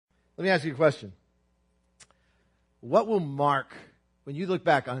Let me ask you a question. What will mark, when you look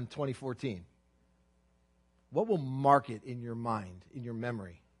back on 2014, what will mark it in your mind, in your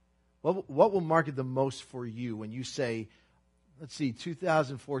memory? What will mark it the most for you when you say, let's see,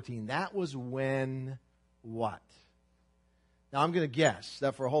 2014, that was when what? Now, I'm going to guess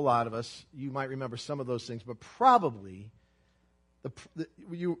that for a whole lot of us, you might remember some of those things, but probably the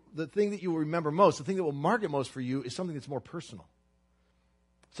thing that you will remember most, the thing that will mark it most for you is something that's more personal.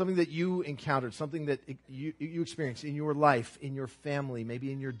 Something that you encountered, something that you experienced in your life, in your family,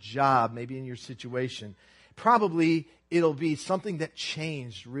 maybe in your job, maybe in your situation. Probably it'll be something that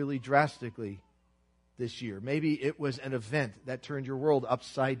changed really drastically this year. Maybe it was an event that turned your world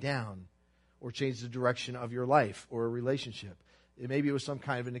upside down or changed the direction of your life or a relationship. Maybe it was some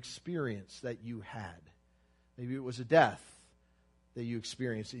kind of an experience that you had. Maybe it was a death that you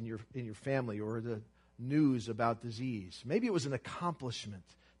experienced in your family or the news about disease. Maybe it was an accomplishment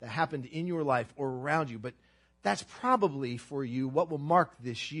that happened in your life or around you, but that's probably for you what will mark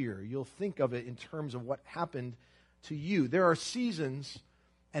this year. You'll think of it in terms of what happened to you. There are seasons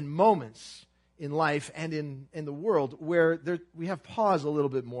and moments in life and in the world where we have pause a little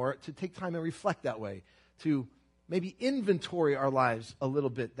bit more to take time and reflect that way, to maybe inventory our lives a little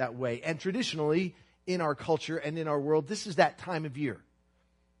bit that way. And traditionally, in our culture and in our world, this is that time of year.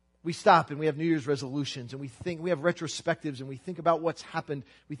 We stop and we have New Year's resolutions and we have retrospectives and we think about what's happened.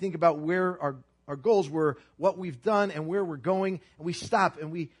 We think about where our goals were, what we've done and where we're going. And we stop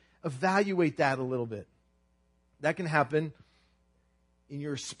and we evaluate that a little bit. That can happen in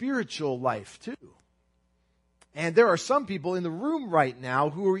your spiritual life too. And there are some people in the room right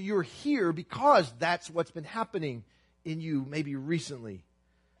now you're here because that's what's been happening in you maybe recently.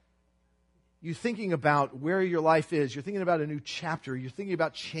 You're thinking about where your life is. You're thinking about a new chapter. You're thinking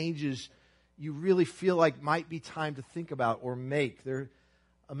about changes you really feel like might be time to think about or make. There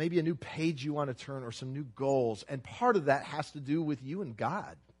maybe a new page you want to turn or some new goals. And part of that has to do with you and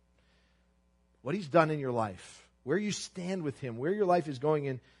God. What He's done in your life. Where you stand with Him. Where your life is going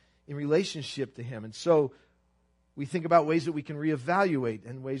in relationship to Him. And so we think about ways that we can reevaluate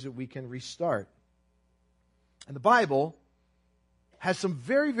and ways that we can restart. And the Bible has some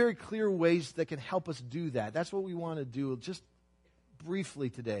very, very clear ways that can help us do that. That's what we want to do just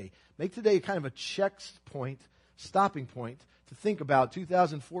briefly today. Make today kind of a checkpoint, stopping point to think about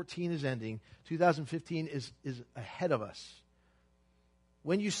 2014 is ending. 2015 is ahead of us.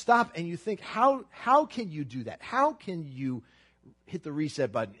 When you stop and you think, how can you do that? How can you hit the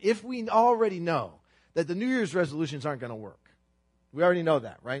reset button? If we already know that the New Year's resolutions aren't going to work. We already know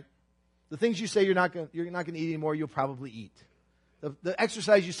that, right? The things you say you're not going to eat anymore, you'll probably eat. The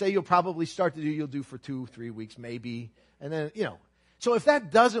exercise you say you'll probably start to do, you'll do for 2-3 weeks maybe. And then, So if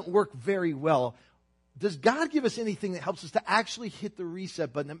that doesn't work very well, does God give us anything that helps us to actually hit the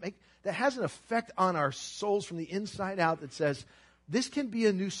reset button that has an effect on our souls from the inside out that says, this can be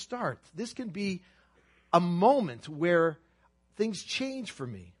a new start. This can be a moment where things change for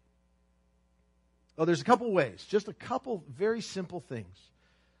me. Well, there's a couple ways, just a couple very simple things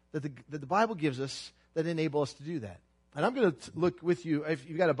that the Bible gives us that enable us to do that. And I'm going to look with you, if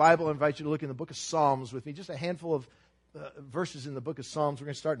you've got a Bible, I invite you to look in the book of Psalms with me, just a handful of verses in the book of Psalms. We're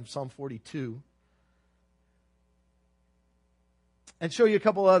going to start in Psalm 42. And show you a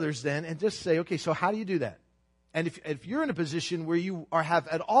couple others then, and just say, okay, so how do you do that? And if you're in a position where you have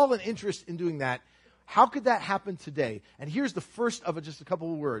at all an interest in doing that, how could that happen today? And here's the first of just a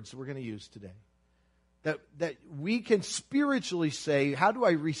couple of words we're going to use today. That we can spiritually say, how do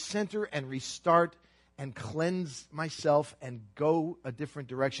I recenter and restart and cleanse myself and go a different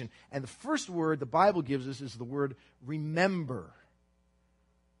direction? And the first word the Bible gives us is the word remember.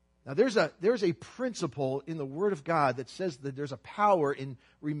 Now there's a principle in the Word of God that says that there's a power in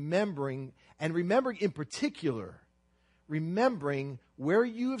remembering, and remembering in particular, remembering where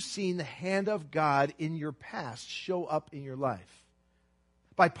you have seen the hand of God in your past show up in your life.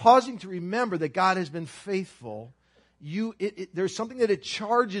 By pausing to remember that God has been faithful, there's something that it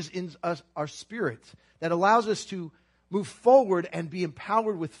charges in us, our spirit, that allows us to move forward and be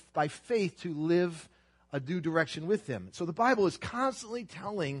empowered by faith to live a new direction with Him. So the Bible is constantly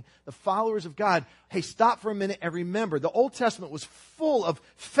telling the followers of God, hey, stop for a minute and remember. The Old Testament was full of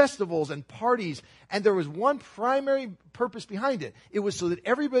festivals and parties, and there was one primary purpose behind it. It was so that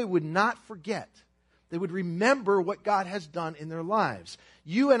everybody would not forget. They would remember what God has done in their lives.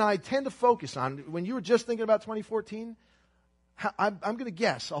 You and I tend to focus on, when you were just thinking about 2014, I'm going to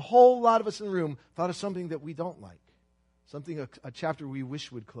guess a whole lot of us in the room thought of something that we don't like. Something, a chapter we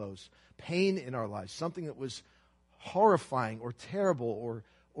wish would close. Pain in our lives. Something that was horrifying or terrible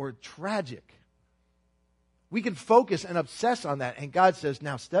or tragic. We can focus and obsess on that. And God says,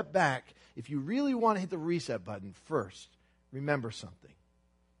 now step back. If you really want to hit the reset button, first, remember something.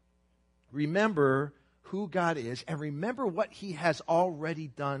 Remember who God is, and remember what he has already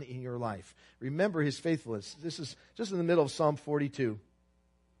done in your life. Remember his faithfulness. This is just in the middle of Psalm 42.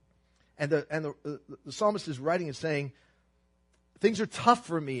 And the psalmist is writing and saying, things are tough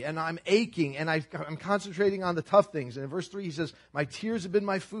for me, and I'm aching, and I'm concentrating on the tough things. And in verse 3, he says, my tears have been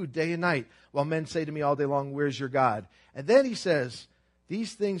my food day and night, while men say to me all day long, where's your God? And then he says,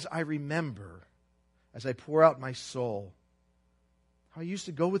 these things I remember as I pour out my soul. How I used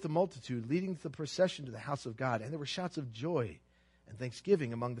to go with the multitude, leading the procession to the house of God, and there were shouts of joy and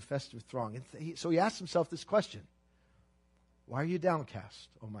thanksgiving among the festive throng. And so he asked himself this question: why are you downcast,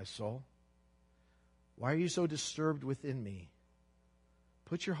 O my soul? Why are you so disturbed within me?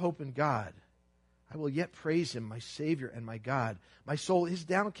 Put your hope in God. I will yet praise him, my Savior and my God. My soul is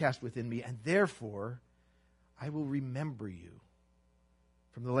downcast within me, and therefore I will remember you.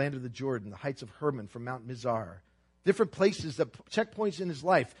 From the land of the Jordan, the heights of Hermon, from Mount Mizar. Different places, checkpoints in his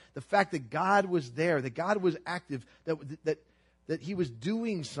life. The fact that God was there, that God was active, that he was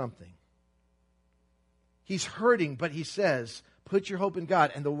doing something. He's hurting, but he says, put your hope in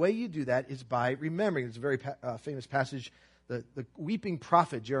God. And the way you do that is by remembering. It's a very famous passage. The weeping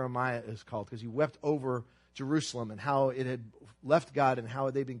prophet Jeremiah is called, because he wept over Jerusalem and how it had left God and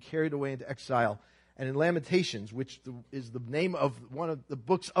how they'd been carried away into exile. And in Lamentations, which is the name of one of the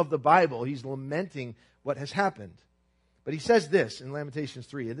books of the Bible, he's lamenting what has happened. But he says this in Lamentations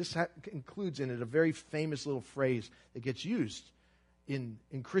 3, and this includes in it a very famous little phrase that gets used in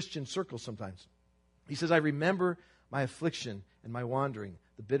Christian circles sometimes. He says, I remember my affliction and my wandering,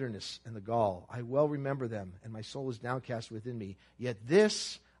 the bitterness and the gall. I well remember them, and my soul is downcast within me. Yet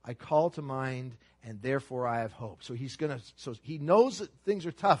this I call to mind, and therefore I have hope. So he knows that things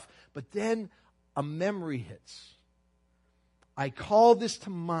are tough, but then a memory hits. I call this to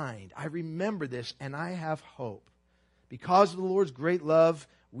mind. I remember this, and I have hope. Because of the Lord's great love,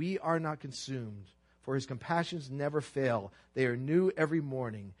 we are not consumed, for his compassions never fail. They are new every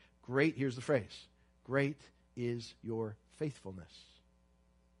morning. Great, here's the phrase, great is your faithfulness.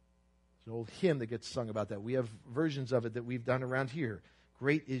 It's an old hymn that gets sung about that. We have versions of it that we've done around here.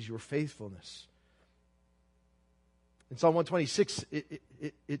 Great is your faithfulness. In Psalm 126,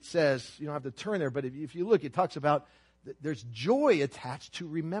 it says, you don't have to turn there, but if you look, it talks about there's joy attached to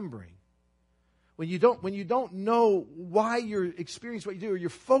remembering. When you don't know why you're experiencing what you do, or you're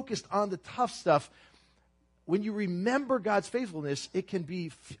focused on the tough stuff, when you remember God's faithfulness, it can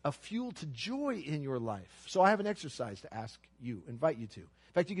be a fuel to joy in your life. So I have an exercise to invite you to.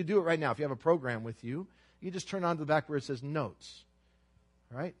 In fact, you can do it right now. If you have a program with you, you just turn on to the back where it says notes.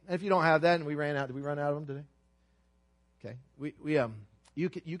 All right? And if you don't have that, and did we run out of them today? Okay.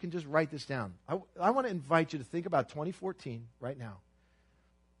 You can just write this down. I want to invite you to think about 2014 right now.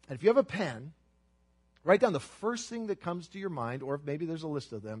 And if you have a pen, write down the first thing that comes to your mind, or if maybe there's a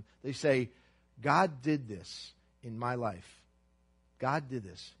list of them. They say, God did this in my life. God did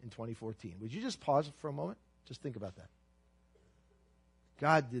this in 2014. Would you just pause for a moment? Just think about that.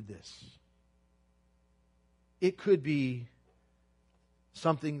 God did this. It could be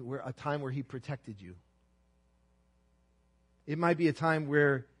a time where he protected you. It might be a time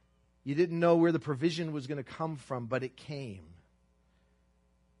where you didn't know where the provision was going to come from, but it came.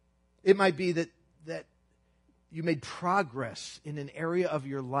 It might be that you made progress in an area of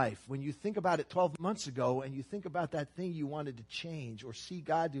your life. When you think about it 12 months ago and you think about that thing you wanted to change or see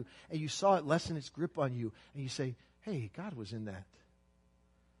God do, and you saw it lessen its grip on you, and you say, hey, God was in that.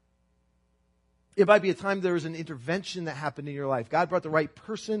 It might be a time there was an intervention that happened in your life. God brought the right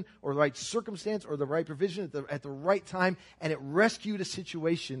person or the right circumstance or the right provision at the right time, and it rescued a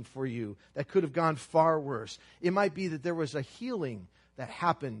situation for you that could have gone far worse. It might be that there was a healing that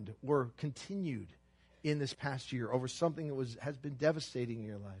happened or continued in this past year over something that has been devastating in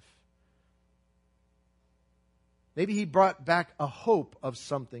your life. Maybe he brought back a hope of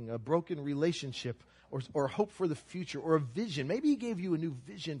something, a broken relationship, or hope for the future, or a vision. Maybe he gave you a new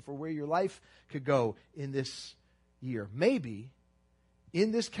vision for where your life could go in this year. Maybe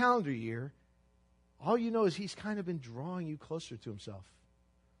in this calendar year, all you know is he's kind of been drawing you closer to himself.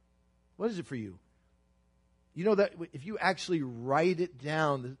 What is it for you? You know that if you actually write it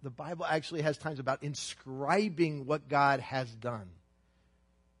down, the Bible actually has times about inscribing what God has done.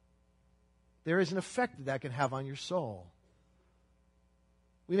 There is an effect that can have on your soul.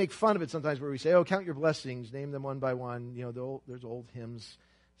 We make fun of it sometimes where we say, oh, count your blessings, name them one by one. You know, there's old hymns.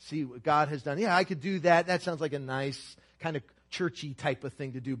 See what God has done. Yeah, I could do that. That sounds like a nice kind of churchy type of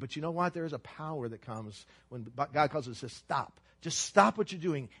thing to do. But you know what? There is a power that comes when God calls us to stop. Just stop what you're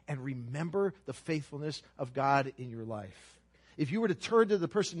doing and remember the faithfulness of God in your life. If you were to turn to the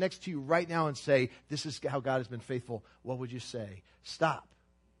person next to you right now and say, this is how God has been faithful, what would you say? Stop.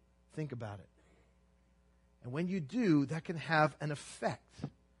 Think about it. And when you do, that can have an effect.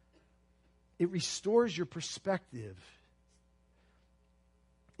 It restores your perspective.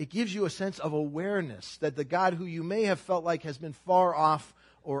 It gives you a sense of awareness that the God who you may have felt like has been far off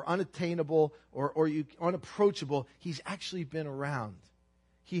or unattainable or unapproachable, he's actually been around.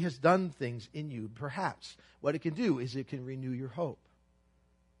 He has done things in you. Perhaps what it can do is it can renew your hope.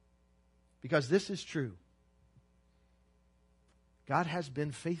 Because this is true. God has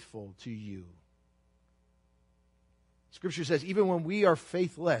been faithful to you. Scripture says, even when we are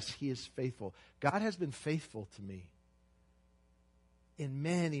faithless, he is faithful. God has been faithful to me in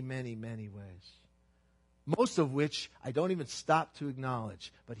many, many, many ways. Most of which I don't even stop to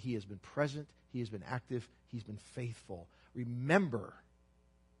acknowledge. But he has been present, he has been active, he's been faithful. Remember,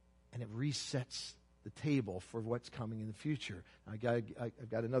 and it resets the table for what's coming in the future. I've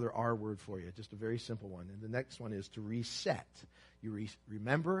got another R word for you, just a very simple one. And the next one is to reset. You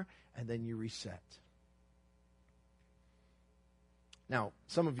remember, and then you reset. Now,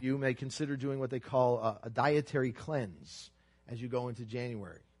 some of you may consider doing what they call a dietary cleanse as you go into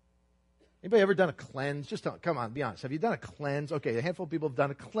January. Anybody ever done a cleanse? Just come on, be honest. Have you done a cleanse? Okay, a handful of people have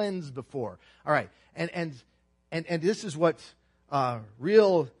done a cleanse before. All right, and this is what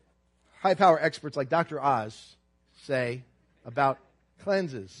real high-power experts like Dr. Oz say about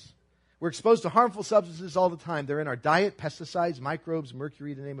cleanses. We're exposed to harmful substances all the time. They're in our diet, pesticides, microbes,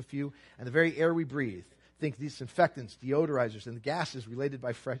 mercury, to name a few, and the very air we breathe. Think disinfectants, deodorizers, and the gases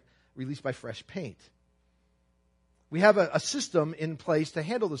released by fresh paint. We have a system in place to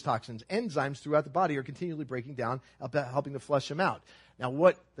handle those toxins. Enzymes throughout the body are continually breaking down, helping to flush them out. Now,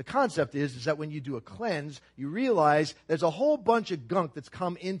 what the concept is that when you do a cleanse, you realize there's a whole bunch of gunk that's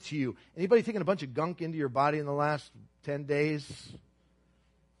come into you. Anybody taken a bunch of gunk into your body in the last 10 days?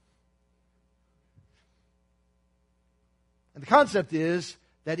 And the concept is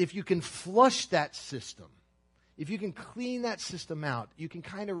that if you can flush that system, if you can clean that system out, you can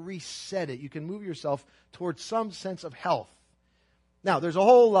kind of reset it. You can move yourself towards some sense of health. Now, there's a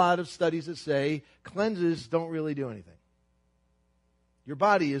whole lot of studies that say cleanses don't really do anything. Your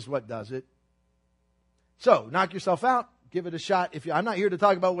body is what does it. So, knock yourself out. Give it a shot. I'm not here to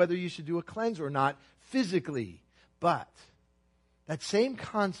talk about whether you should do a cleanse or not physically. But that same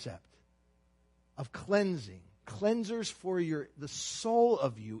concept of cleansing, cleansers for the soul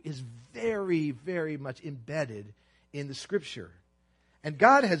of you, is very, very much embedded in the Scripture. And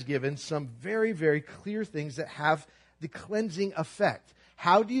God has given some very, very clear things that have the cleansing effect.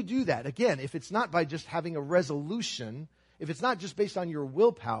 How do you do that? Again, if it's not by just having a resolution, if it's not just based on your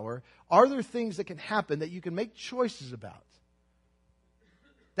willpower, are there things that can happen that you can make choices about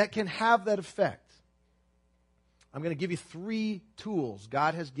that can have that effect? I'm going to give you 3 tools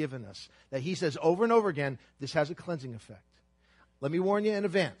God has given us that he says over and over again, this has a cleansing effect. Let me warn you in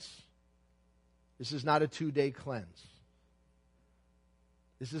advance. This is not a 2-day cleanse.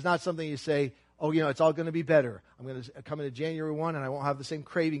 This is not something you say, oh, it's all going to be better. I'm going to come into January 1 and I won't have the same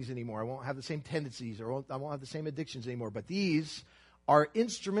cravings anymore. I won't have the same tendencies, or I won't have the same addictions anymore. But these are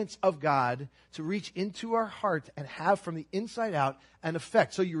instruments of God to reach into our heart and have from the inside out an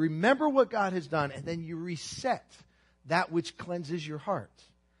effect. So you remember what God has done, and then you reset that which cleanses your heart.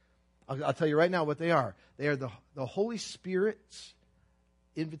 I'll tell you right now what they are. They are the Holy Spirit's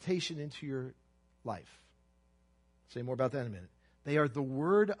invitation into your life. I'll say more about that in a minute. They are the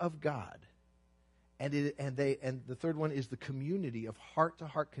Word of God. And the third one is the community of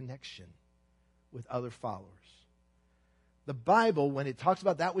heart-to-heart connection with other followers. The Bible, when it talks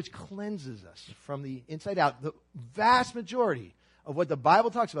about that which cleanses us from the inside out, the vast majority of what the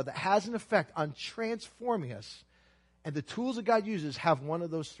Bible talks about that has an effect on transforming us, and the tools that God uses have one of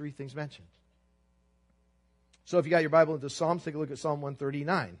those 3 things mentioned. So if you got your Bible into Psalms, take a look at Psalm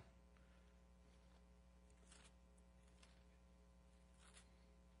 139.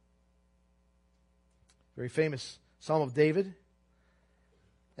 Very famous Psalm of David.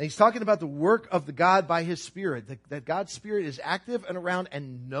 And he's talking about the work of the God by his Spirit, that God's Spirit is active and around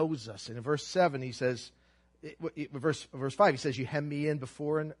and knows us. And in verse 7, he says, verse 5, he says, you hem me in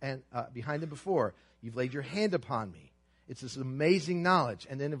before and behind and before. You've laid your hand upon me. It's this amazing knowledge.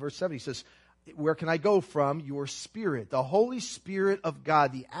 And then in verse 7, he says, where can I go from your Spirit? The Holy Spirit of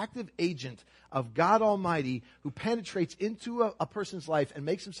God, the active agent of God Almighty, who penetrates into a person's life and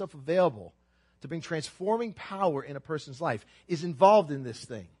makes himself available to bring transforming power in a person's life, is involved in this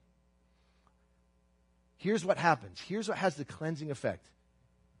thing. Here's what happens. Here's what has the cleansing effect.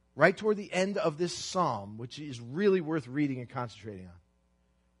 right toward the end of this psalm, which is really worth reading and concentrating on.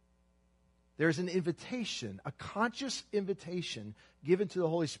 There's an invitation, a conscious invitation given to the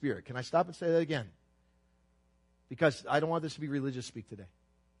Holy Spirit. Can I stop and say that again? Because I don't want this to be religious speak today.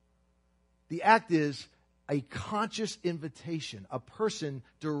 The act is a conscious invitation. A person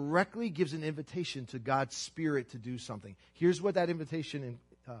directly gives an invitation to God's Spirit to do something. Here's what that invitation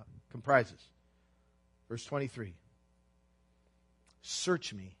comprises. Verse 23.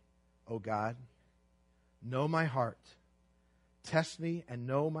 Search me, O God. Know my heart. Test me and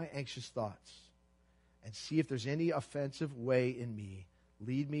know my anxious thoughts. And see if there's any offensive way in me.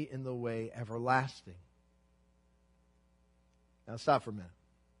 Lead me in the way everlasting. Now stop for a minute.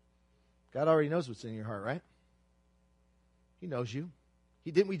 God already knows what's in your heart, right? He knows you.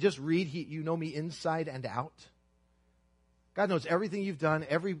 Didn't we just read, you know me inside and out? God knows everything you've done,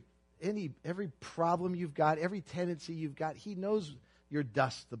 every problem you've got, every tendency you've got. He knows your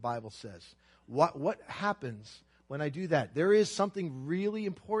dust, the Bible says. What happens when I do that? There is something really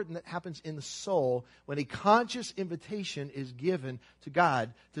important that happens in the soul when a conscious invitation is given to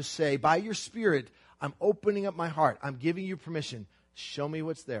God to say, by your Spirit, I'm opening up my heart. I'm giving you permission. Show me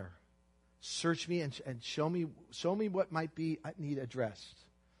what's there. Search me and show me what might be need addressed.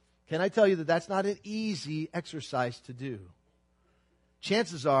 Can I tell you that that's not an easy exercise to do?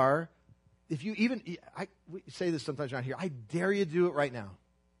 Chances are, if you we say this sometimes around here, I dare you to do it right now.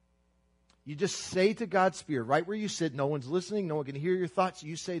 You just say to God's Spirit, right where you sit, no one's listening, no one can hear your thoughts.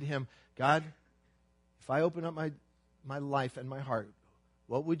 You say to Him, God, if I open up my life and my heart,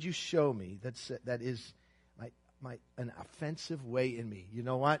 what would you show me that is an offensive way in me? You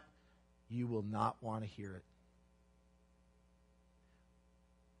know what? You will not want to hear it.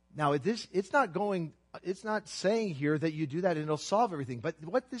 Now, it's not saying here that you do that and it'll solve everything. But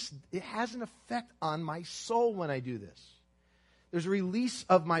it has an effect on my soul when I do this. There's a release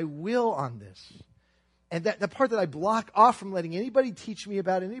of my will on this. And the part that I block off from letting anybody teach me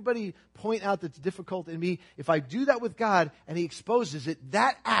about, anybody point out that's difficult in me, if I do that with God and He exposes it,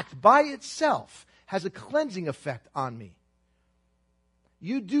 that act by itself has a cleansing effect on me.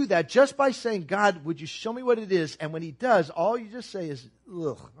 You do that just by saying, God, would you show me what it is? And when He does, all you just say is,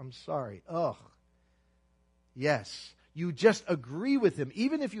 ugh, I'm sorry, ugh. Yes, you just agree with Him,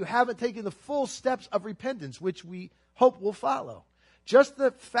 even if you haven't taken the full steps of repentance, which we hope will follow. Just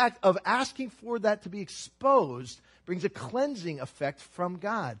the fact of asking for that to be exposed brings a cleansing effect from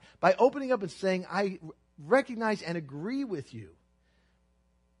God. By opening up and saying, I recognize and agree with you,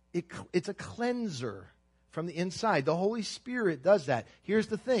 it's a cleanser from the inside. The Holy Spirit does that. Here's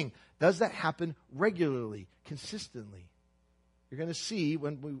the thing. Does that happen regularly, consistently? You're going to see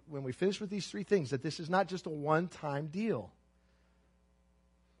when we finish with these three things that this is not just a one-time deal.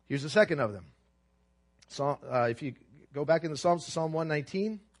 Here's the second of them. If you go back in the Psalms to Psalm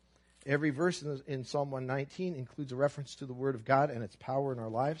 119, every verse in Psalm 119 includes a reference to the Word of God and its power in our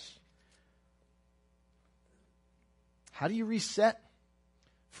lives. How do you reset?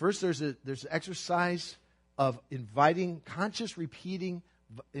 First, there's an exercise of inviting, conscious repeating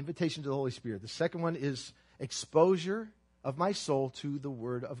invitation to the Holy Spirit. The second one is exposure of my soul to the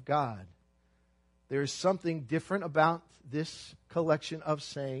Word of God. There is something different about this collection of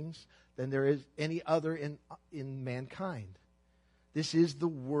sayings than there is any other in mankind. This is the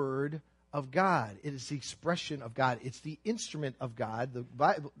Word of God. It is the expression of God. It's the instrument of God. The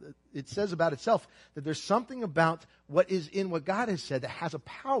Bible, it says about itself that there's something about what is in what God has said that has a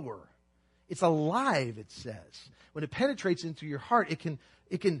power. It's alive, it says. When it penetrates into your heart, it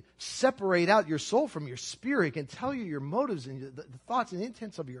can separate out your soul from your spirit. It can tell you your motives and the thoughts and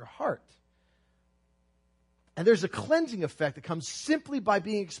intents of your heart. And there's a cleansing effect that comes simply by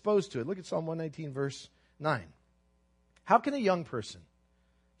being exposed to it. Look at Psalm 119, verse 9. How can a young person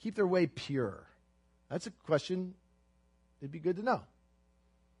keep their way pure? That's a question it'd be good to know.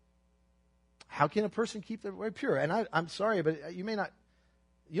 How can a person keep their way pure? And I'm sorry, but you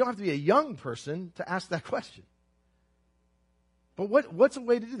don't have to be a young person to ask that question. But what's a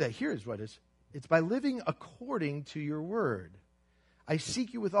way to do that? Here's what it is. It's by living according to your word. I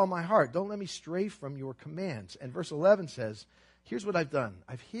seek you with all my heart. Don't let me stray from your commands. And verse 11 says, here's what I've done.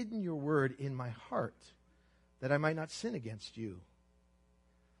 I've hidden your word in my heart that I might not sin against you.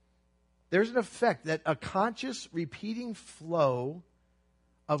 There's an effect that a conscious repeating flow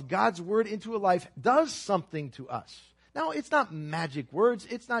of God's word into a life does something to us. Now, it's not magic words.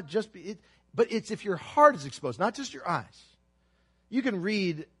 It's not just, but it's if your heart is exposed, not just your eyes. You can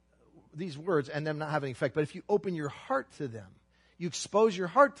read these words and them not have any effect, but if you open your heart to them, you expose your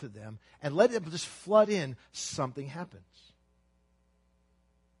heart to them and let it just flood in, something happens.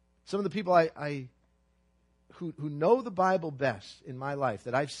 Some of the people I who know the Bible best in my life,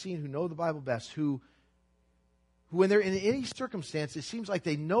 that I've seen who know the Bible best, who when they're in any circumstance, it seems like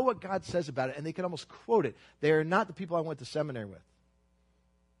they know what God says about it and they can almost quote it. They are not the people I went to seminary with.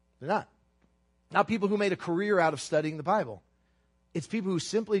 They're not. Not people who made a career out of studying the Bible. It's people who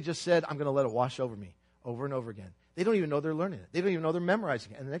simply just said, I'm going to let it wash over me over and over again. They don't even know they're learning it. They don't even know they're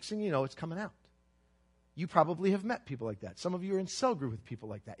memorizing it. And the next thing you know, it's coming out. You probably have met people like that. Some of you are in cell group with people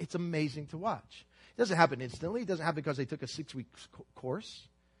like that. It's amazing to watch. It doesn't happen instantly. It doesn't happen because they took a 6-week course.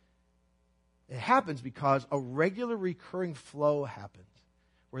 It happens because a regular recurring flow happens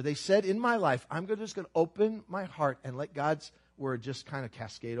where they said, in my life, I'm just going to open my heart and let God's word just kind of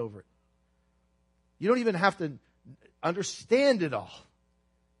cascade over it. You don't even have to understand it all.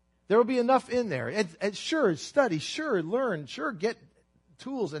 There will be enough in there. And sure, study, sure, learn, sure, get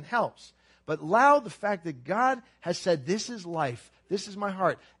tools and helps. But allow the fact that God has said, this is life, this is my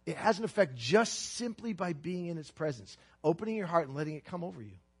heart. It has an effect just simply by being in its presence, opening your heart and letting it come over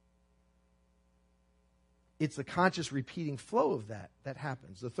you. It's the conscious repeating flow of that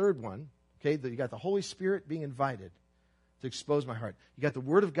happens. The third one, okay, you got the Holy Spirit being invited to expose my heart. You got the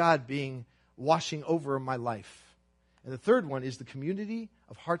Word of God washing over my life. And the third one is the community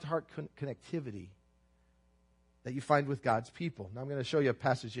of heart-to-heart connectivity that you find with God's people. Now I'm going to show you a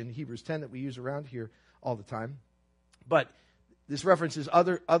passage in Hebrews 10 that we use around here all the time. But this references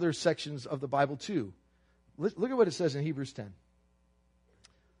other sections of the Bible too. Look at what it says in Hebrews 10.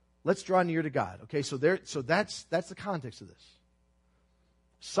 Let's draw near to God. Okay, so that's the context of this.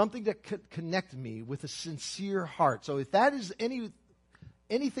 Something that could connect me with a sincere heart. So if that is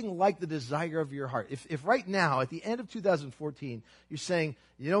anything like the desire of your heart, if right now, at the end of 2014, you're saying,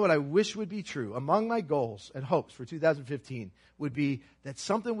 you know what I wish would be true, among my goals and hopes for 2015 would be that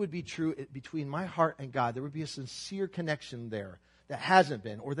something would be true between my heart and God. There would be a sincere connection there that hasn't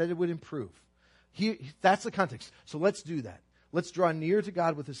been, or that it would improve. That's the context. So let's do that. Let's draw near to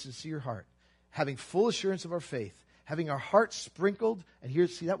God with a sincere heart, having full assurance of our faith, having our hearts sprinkled, and here,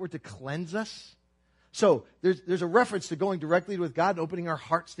 see that word, to cleanse us? So there's a reference to going directly with God and opening our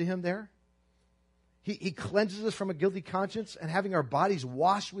hearts to Him there. He cleanses us from a guilty conscience and having our bodies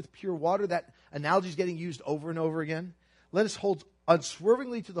washed with pure water. That analogy is getting used over and over again. Let us hold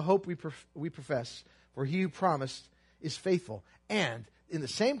unswervingly to the hope we profess, for He who promised is faithful. And in the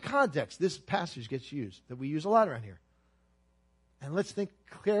same context, this passage gets used, that we use a lot around here. And let's think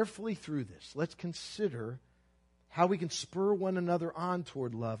carefully through this. Let's consider how we can spur one another on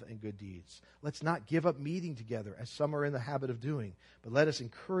toward love and good deeds. Let's not give up meeting together, as some are in the habit of doing, but let us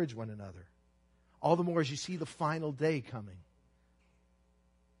encourage one another. All the more as you see the final day coming,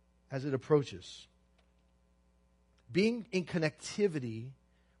 as it approaches. Being in connectivity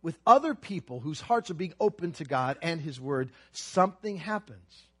with other people whose hearts are being open to God and His Word, something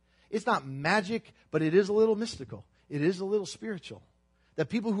happens. It's not magic, but it is a little mystical. It is a little spiritual. That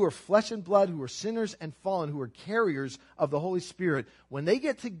people who are flesh and blood, who are sinners and fallen, who are carriers of the Holy Spirit, when they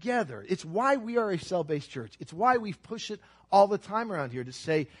get together, it's why we are a cell-based church. It's why we push it all the time around here to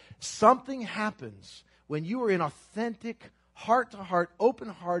say something happens when you are in authentic, heart-to-heart,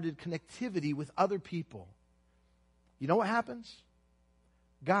 open-hearted connectivity with other people. You know what happens?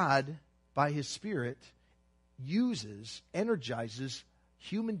 God, by His Spirit, energizes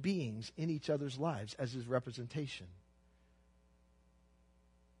human beings in each other's lives as His representation.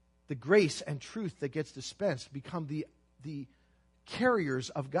 The grace and truth that gets dispensed become the carriers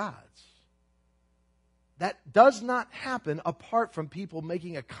of God's. That does not happen apart from people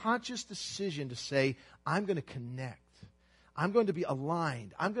making a conscious decision to say, I'm going to connect. I'm going to be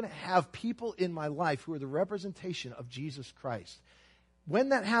aligned. I'm going to have people in my life who are the representation of Jesus Christ. When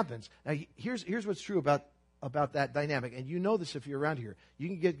that happens, now here's what's true about that dynamic, and you know this if you're around here. You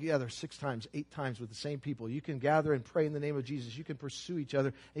can get together 6 times, 8 times with the same people. You can gather and pray in the name of Jesus. You can pursue each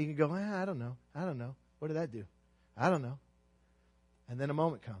other, and you can go, I don't know. What did that do? I don't know. And then a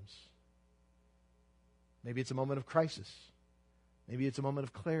moment comes. Maybe it's a moment of crisis. Maybe it's a moment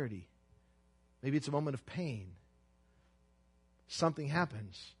of clarity. Maybe it's a moment of pain. Something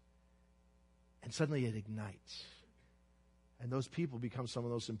happens, and suddenly it ignites. And those people become some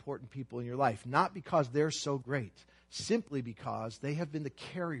of those important people in your life. Not because they're so great, simply because they have been the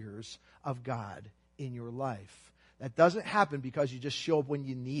carriers of God in your life. That doesn't happen because you just show up when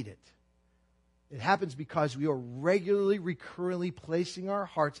you need it. It happens because we are regularly, recurrently placing our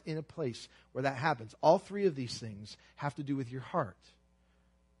hearts in a place where that happens. All 3 of these things have to do with your heart.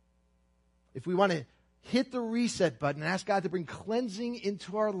 If we want to hit the reset button and ask God to bring cleansing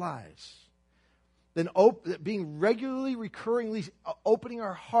into our lives, then being regularly, recurringly opening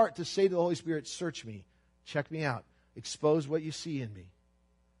our heart to say to the Holy Spirit, search me, check me out, expose what you see in me.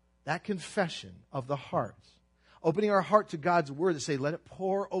 That confession of the heart Opening our heart to God's word to say, let it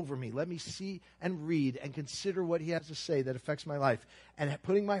pour over me. Let me see and read and consider what he has to say that affects my life. And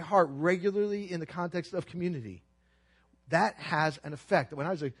putting my heart regularly in the context of community. That has an effect. When I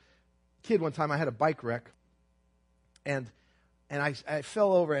was a kid one time, I had a bike wreck. And I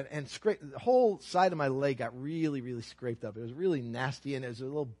fell over and scraped, the whole side of my leg got really, really scraped up. It was really nasty, and there was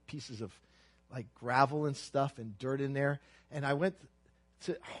little pieces of like gravel and stuff and dirt in there. And I went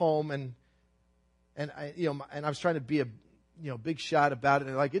to home and I was trying to be a big shot about it.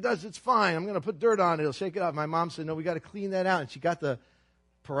 And they're like, it's fine. I'm going to put dirt on it. It'll shake it off. My mom said, no, we got to clean that out. And she got the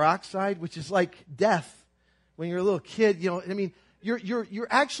peroxide, which is like death when you're a little kid. You're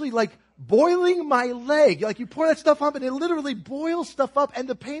actually like boiling my leg. Like you pour that stuff up and it literally boils stuff up and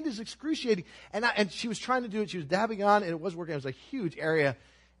the pain is excruciating. And she was trying to do it. She was dabbing on and it was working. It was a huge area.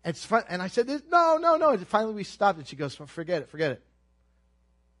 And I said, no. And finally we stopped and she goes, forget it.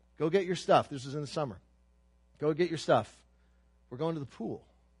 Go get your stuff. This was in the summer. Go get your stuff. We're going to the pool.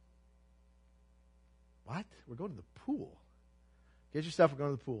 What? We're going to the pool. Get your stuff. We're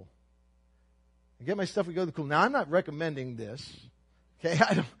going to the pool. I get my stuff. We go to the pool. Now, I'm not recommending this. Okay?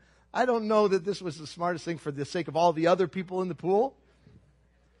 I don't know that this was the smartest thing for the sake of all the other people in the pool.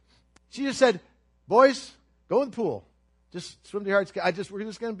 She just said, boys, go in the pool. Just swim to your heart's content. We're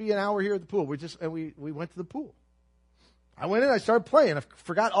just going to be an hour here at the pool. We went to the pool. I went in, I started playing. I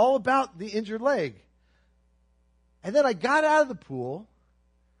forgot all about the injured leg. And then I got out of the pool,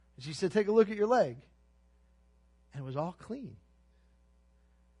 and she said, take a look at your leg. And it was all clean.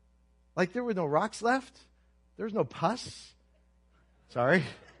 Like there were no rocks left. There was no pus. Sorry.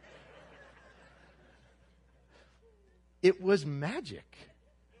 It was magic.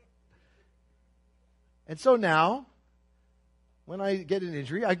 And so now, when I get an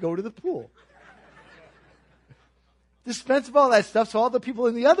injury, I go to the pool. Dispense of all that stuff so all the people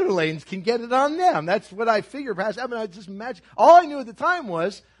in the other lanes can get it on them. That's what I figured. I just imagine. All I knew at the time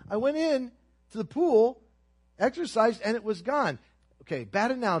was I went in to the pool, exercised, and it was gone. Okay, bad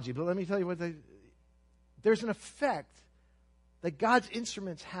analogy, but let me tell you there's an effect that God's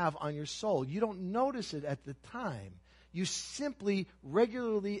instruments have on your soul. You don't notice it at the time. You simply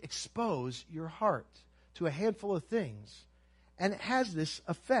regularly expose your heart to a handful of things, and it has this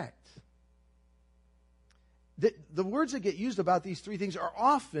effect. The words that get used about these three things are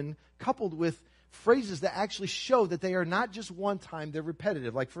often coupled with phrases that actually show that they are not just one time, they're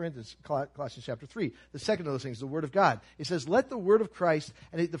repetitive. Like, for instance, Colossians chapter 3, the second of those things, the Word of God. It says, let the Word of Christ,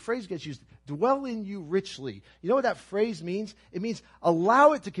 and the phrase gets used, dwell in you richly. You know what that phrase means? It means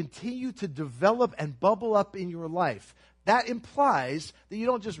allow it to continue to develop and bubble up in your life. That implies that you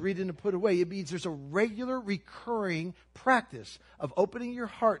don't just read it and put it away. It means there's a regular, recurring practice of opening your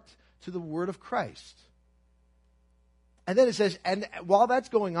heart to the Word of Christ. And then it says, and while that's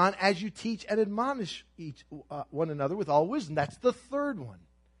going on, as you teach and admonish one another with all wisdom. That's the third one.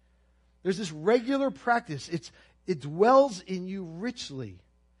 There's this regular practice. It dwells in you richly.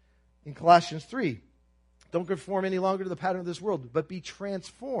 In Colossians 3, don't conform any longer to the pattern of this world, but be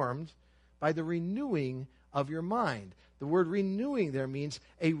transformed by the renewing of your mind. The word renewing there means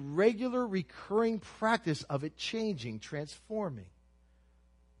a regular, recurring practice of it changing, transforming.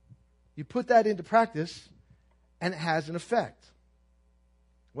 You put that into practice, and it has an effect.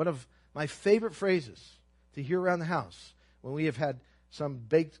 One of my favorite phrases to hear around the house when we have had some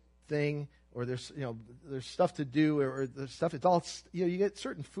baked thing, or there's stuff to do, or there's stuff. It's all you get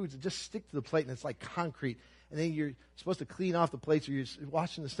certain foods that just stick to the plate, and it's like concrete. And then you're supposed to clean off the plates, or you're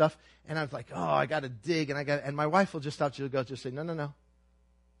washing the stuff. And I was like, oh, I got to dig, and my wife will just stop. She'll go, just say, no,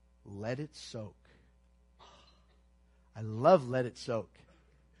 let it soak. I love let it soak,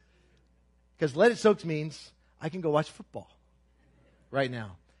 because let it soak means I can go watch football right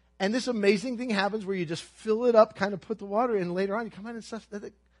now. And this amazing thing happens where you just fill it up, kind of put the water in, later on you come in and stuff,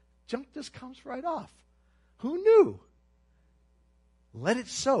 the junk just comes right off. Who knew? Let it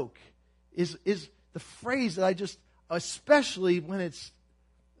soak is the phrase that I just, especially when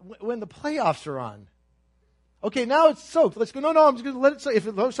the playoffs are on. Okay, now it's soaked. Let's go. No, I'm just going to let it soak. If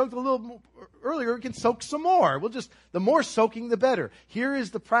it soaked a little earlier, we can soak some more. The more soaking, the better. Here is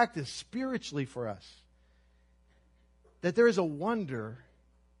the practice spiritually for us. That there is a wonder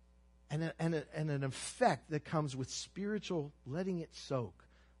and an effect that comes with spiritual letting it soak,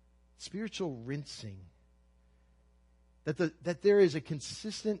 spiritual rinsing. That there is a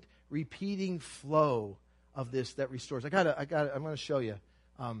consistent, repeating flow of this that restores. I'm going to show you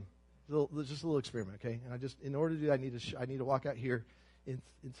just a little experiment, okay? And in order to do that, I need to walk out here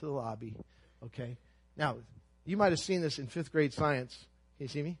into the lobby, okay? Now, you might have seen this in 5th grade science. Can you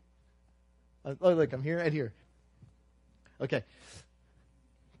see me? Look, I'm here and here. Okay.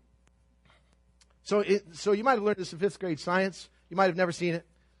 So you might have learned this in 5th grade science. You might have never seen it.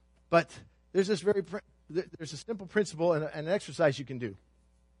 But there's a simple principle and an exercise you can do.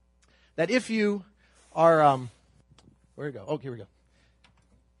 That if you are, where do we go? Oh, here we go.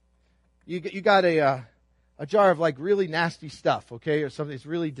 You got a jar of like really nasty stuff, okay, or something that's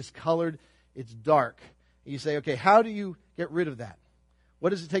really discolored, it's dark. And you say, okay, how do you get rid of that? What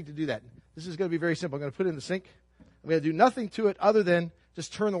does it take to do that? This is going to be very simple. I'm going to put it in the sink. I'm going to do nothing to it other than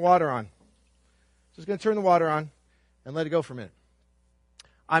just turn the water on. Just going to turn the water on and let it go for a minute.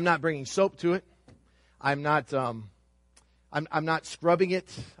 I'm not bringing soap to it. I'm not scrubbing it.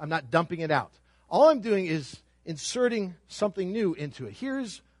 I'm not dumping it out. All I'm doing is inserting something new into it.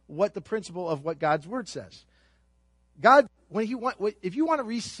 Here's what the principle of what God's Word says. God, if you want to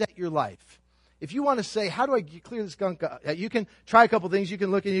reset your life, if you want to say, how do I clear this gunk up? You can try a couple things. You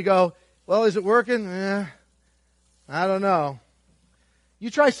can look and you go, well, is it working? I don't know. You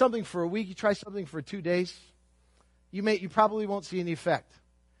try something for a week. You try something for 2 days. You probably won't see any effect.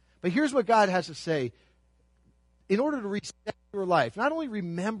 But here's what God has to say. In order to reset your life, not only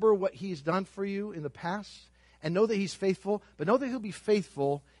remember what He's done for you in the past and know that He's faithful, but know that He'll be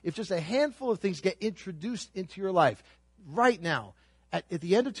faithful if just a handful of things get introduced into your life right now. At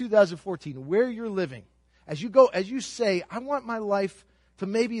the end of 2014, where you're living, as you say, I want my life to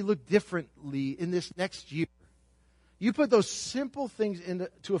maybe look differently in this next year. You put those simple things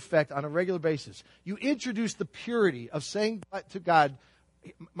into effect on a regular basis. You introduce the purity of saying to God,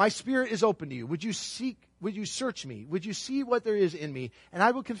 my spirit is open to you. Would you search me? Would you see what there is in me? And I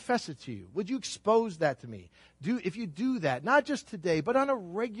will confess it to you. Would you expose that to me? If you do that, not just today, but on a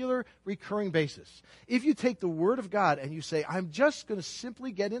regular, recurring basis. If you take the Word of God and you say, I'm just going to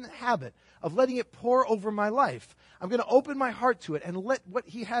simply get in the habit of letting it pour over my life. I'm going to open my heart to it and let what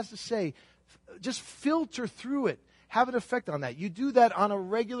He has to say just filter through it. Have an effect on that. You do that on a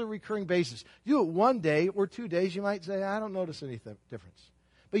regular, recurring basis. You do it 1 day or 2 days, you might say, I don't notice any difference.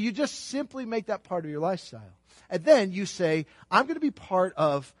 But you just simply make that part of your lifestyle. And then you say, I'm going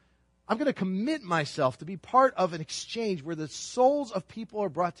to commit myself to be part of an exchange where the souls of people are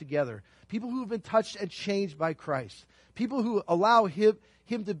brought together. People who have been touched and changed by Christ. People who allow Him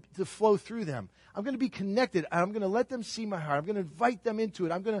to flow through them. I'm going to be connected. I'm going to let them see my heart. I'm going to invite them into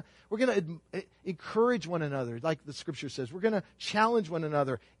it. We're going to encourage one another, like the Scripture says. We're going to challenge one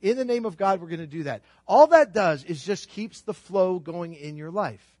another. In the name of God, we're going to do that. All that does is just keeps the flow going in your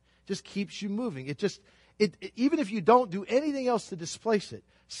life. Just keeps you moving. Even if you don't do anything else to displace it,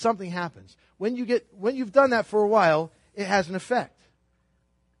 something happens. When you've done that for a while, it has an effect.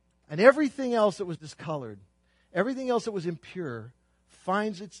 And everything else that was discolored, everything else that was impure,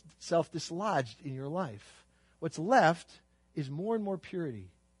 finds itself dislodged in your life. What's left is more and more purity,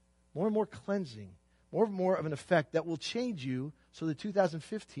 more and more cleansing, more and more of an effect that will change you so that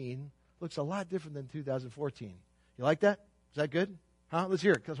 2015 looks a lot different than 2014. You like that? Is that good? Huh? Let's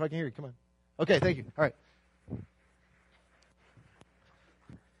hear it so I can hear you. Come on. Okay, thank you. All right.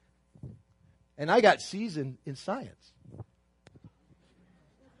 And I got C's in science.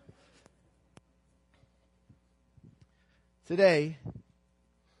 Today,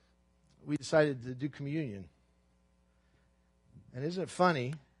 we decided to do communion. And isn't it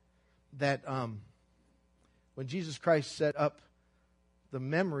funny that when Jesus Christ set up the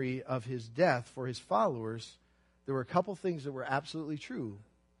memory of His death for His followers, there were a couple things that were absolutely true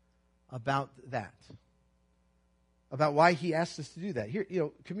about that. About why He asked us to do that. Here,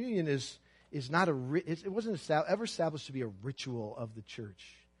 communion is not it wasn't ever established to be a ritual of the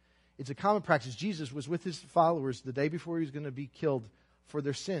church. It's a common practice. Jesus was with His followers the day before He was going to be killed for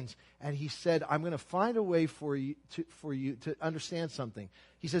their sins. And He said, I'm going to find a way for you to understand something.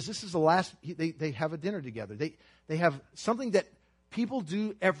 He says, this is the last, they have a dinner together. They have something that people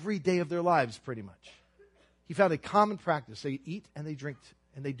do every day of their lives, pretty much. He found a common practice. They eat and they drink,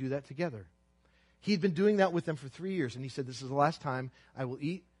 and they do that together. He'd been doing that with them for 3 years, and He said, this is the last time I will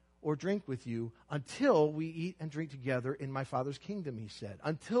eat or drink with you until we eat and drink together in my Father's kingdom, He said.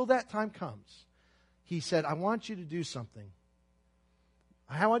 Until that time comes, He said, I want you to do something.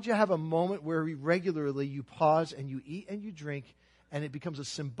 I want you to have a moment where regularly you pause and you eat and you drink, and it becomes a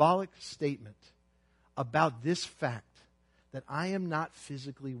symbolic statement about this fact that I am not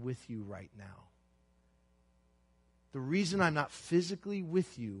physically with you right now. The reason I'm not physically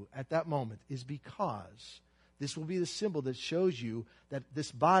with you at that moment is because this will be the symbol that shows you that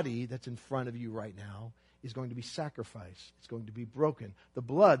this body that's in front of you right now is going to be sacrificed. It's going to be broken. The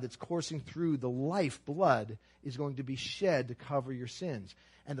blood that's coursing through, the life blood, is going to be shed to cover your sins.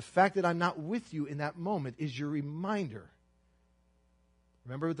 And the fact that I'm not with you in that moment is your reminder.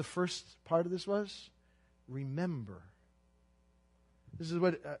 Remember what the first part of this was? Remember. This is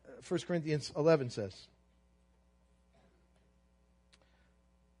what 1 Corinthians 11 says.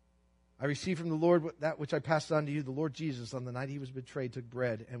 I received from the Lord that which I passed on to you. The Lord Jesus, on the night he was betrayed, took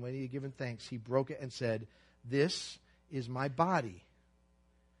bread, and when he had given thanks, he broke it and said, "This is my body,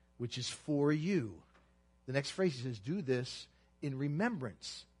 which is for you." The next phrase, he says, "Do this in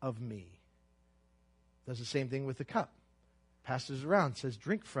remembrance of me." Does the same thing with the cup. Passes around, says,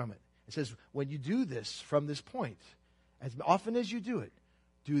 "Drink from it." It says, when you do this from this point, as often as you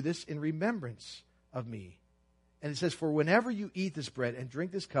do this in remembrance of me. And it says, "For whenever you eat this bread and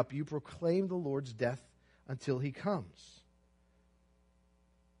drink this cup, you proclaim the Lord's death until he comes."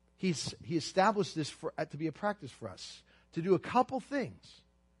 He established this to be a practice for us, to do a couple things.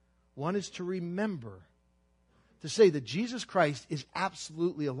 One is to remember, to say that Jesus Christ is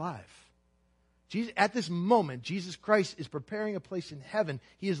absolutely alive. At this moment, Jesus Christ is preparing a place in heaven.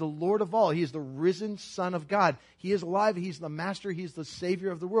 He is the Lord of all. He is the risen Son of God. He is alive. He's the Master. He's the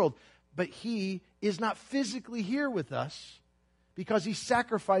Savior of the world. But he is not physically here with us because he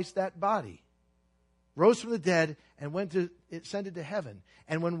sacrificed that body, rose from the dead, and ascended to heaven.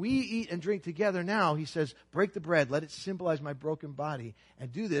 And when we eat and drink together now, he says, break the bread, let it symbolize my broken body,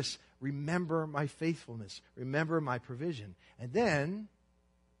 and do this, remember my faithfulness, remember my provision. And then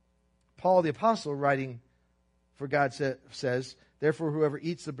Paul the Apostle, writing for God, says, "Therefore whoever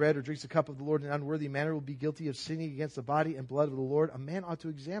eats the bread or drinks the cup of the Lord in an unworthy manner will be guilty of sinning against the body and blood of the Lord. A man ought to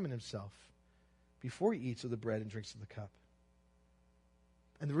examine himself before he eats of the bread and drinks of the cup."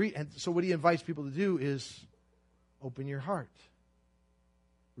 And so what he invites people to do is open your heart.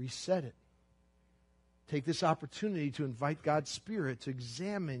 Reset it. Take this opportunity to invite God's Spirit to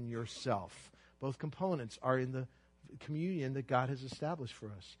examine yourself. Both components are in the communion that God has established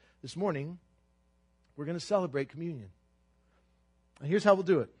for us. This morning, we're going to celebrate communion. And here's how we'll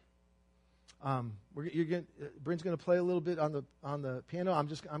do it. Bryn's going to play a little bit on the piano.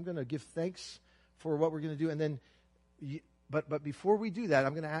 I'm going to give thanks for what we're going to do, and then, but before we do that,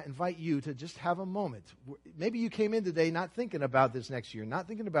 I'm going to invite you to just have a moment. Maybe you came in today not thinking about this next year, not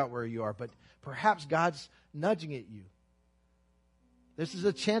thinking about where you are, but perhaps God's nudging at you. This is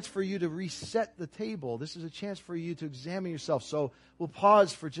a chance for you to reset the table. This is a chance for you to examine yourself. So we'll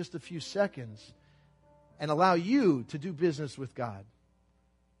pause for just a few seconds and allow you to do business with God.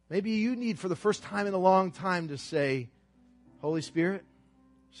 Maybe you need, for the first time in a long time, to say, "Holy Spirit,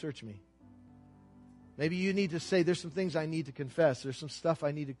 search me." Maybe you need to say, "There's some things I need to confess. There's some stuff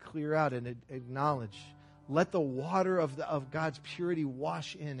I need to clear out and acknowledge." Let the water of God's purity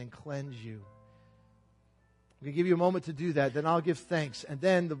wash in and cleanse you. I'm going to give you a moment to do that. Then I'll give thanks. And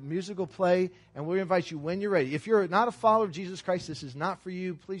then the music will play, and we'll invite you when you're ready. If you're not a follower of Jesus Christ, this is not for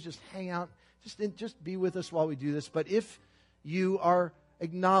you. Please just hang out. Just be with us while we do this. But if you are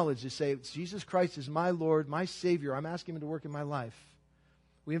acknowledged to say, "Jesus Christ is my Lord, my Savior. I'm asking him to work in my life,"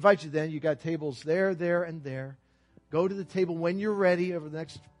 we invite you then. You got tables there, and there. Go to the table when you're ready over the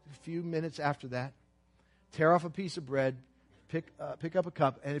next few minutes after that. Tear off a piece of bread. Pick up a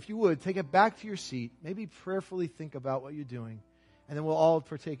cup, and if you would, take it back to your seat. Maybe prayerfully think about what you're doing, and then we'll all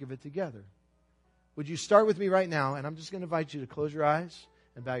partake of it together. Would you start with me right now? And I'm just going to invite you to close your eyes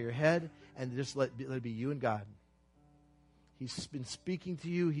and bow your head, and just let it be you and God. He's been speaking to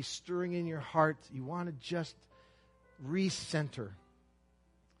you. He's stirring in your heart. You want to just recenter.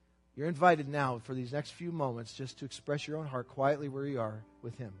 You're invited now for these next few moments just to express your own heart quietly where you are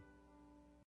with him.